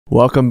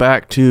Welcome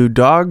back to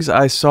Dogs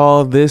I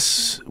Saw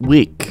This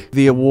Week.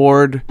 The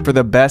award for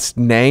the best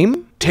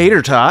name?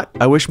 Tater Tot.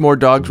 I wish more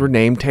dogs were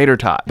named Tater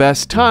Tot.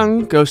 Best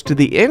tongue goes to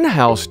the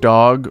in-house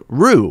dog,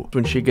 Rue.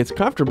 When she gets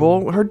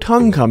comfortable, her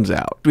tongue comes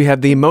out. We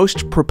have the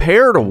most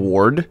prepared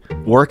award,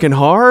 working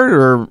hard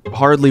or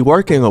hardly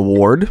working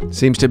award.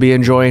 Seems to be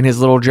enjoying his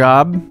little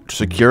job.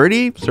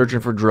 Security,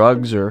 searching for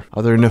drugs or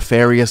other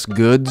nefarious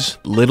goods.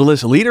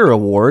 Littlest leader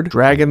award,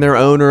 dragging their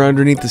owner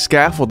underneath the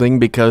scaffolding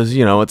because,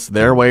 you know, it's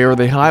their way or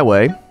the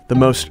highway. The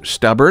most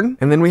stubborn,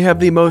 and then we have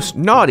the most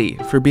naughty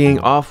for being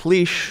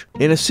off-leash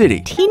in a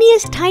city.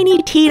 Teeniest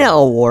Tiny Tina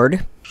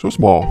Award. So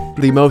small.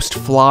 The most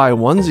fly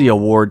onesie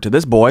award to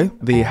this boy.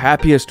 The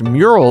happiest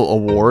mural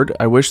award.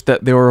 I wish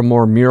that there were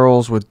more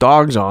murals with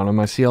dogs on them.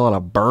 I see a lot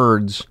of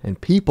birds and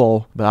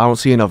people, but I don't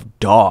see enough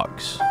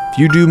dogs. If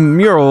you do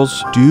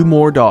murals, do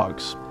more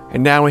dogs.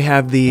 And now we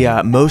have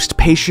the most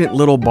patient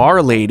little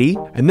bar lady.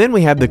 And then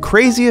we have the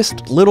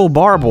craziest little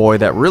bar boy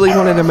that really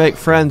wanted to make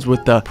friends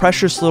with the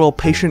precious little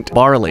patient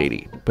bar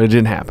lady. But it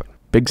didn't happen.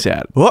 Big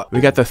sad. Oh,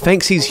 we got the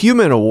Thanks He's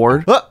Human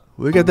award. Oh,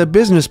 we got the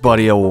Business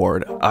Buddy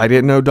award. I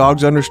didn't know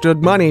dogs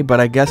understood money, but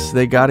I guess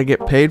they gotta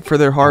get paid for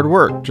their hard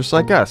work, just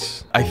like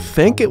us. I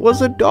think it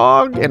was a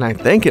dog, and I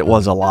think it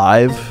was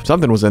alive.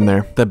 Something was in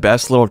there. The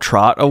Best Little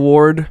Trot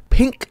award.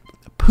 Pink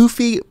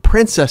Poofy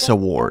Princess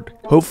Award.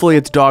 Hopefully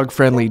it's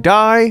dog-friendly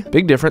dye.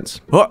 Big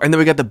difference. Oh, and then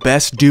we got the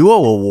Best Duo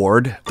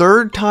Award.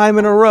 Third time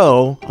in a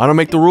row. I don't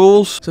make the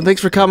rules, so thanks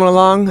for coming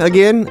along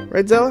again.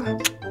 Right, Zella?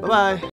 Bye-bye.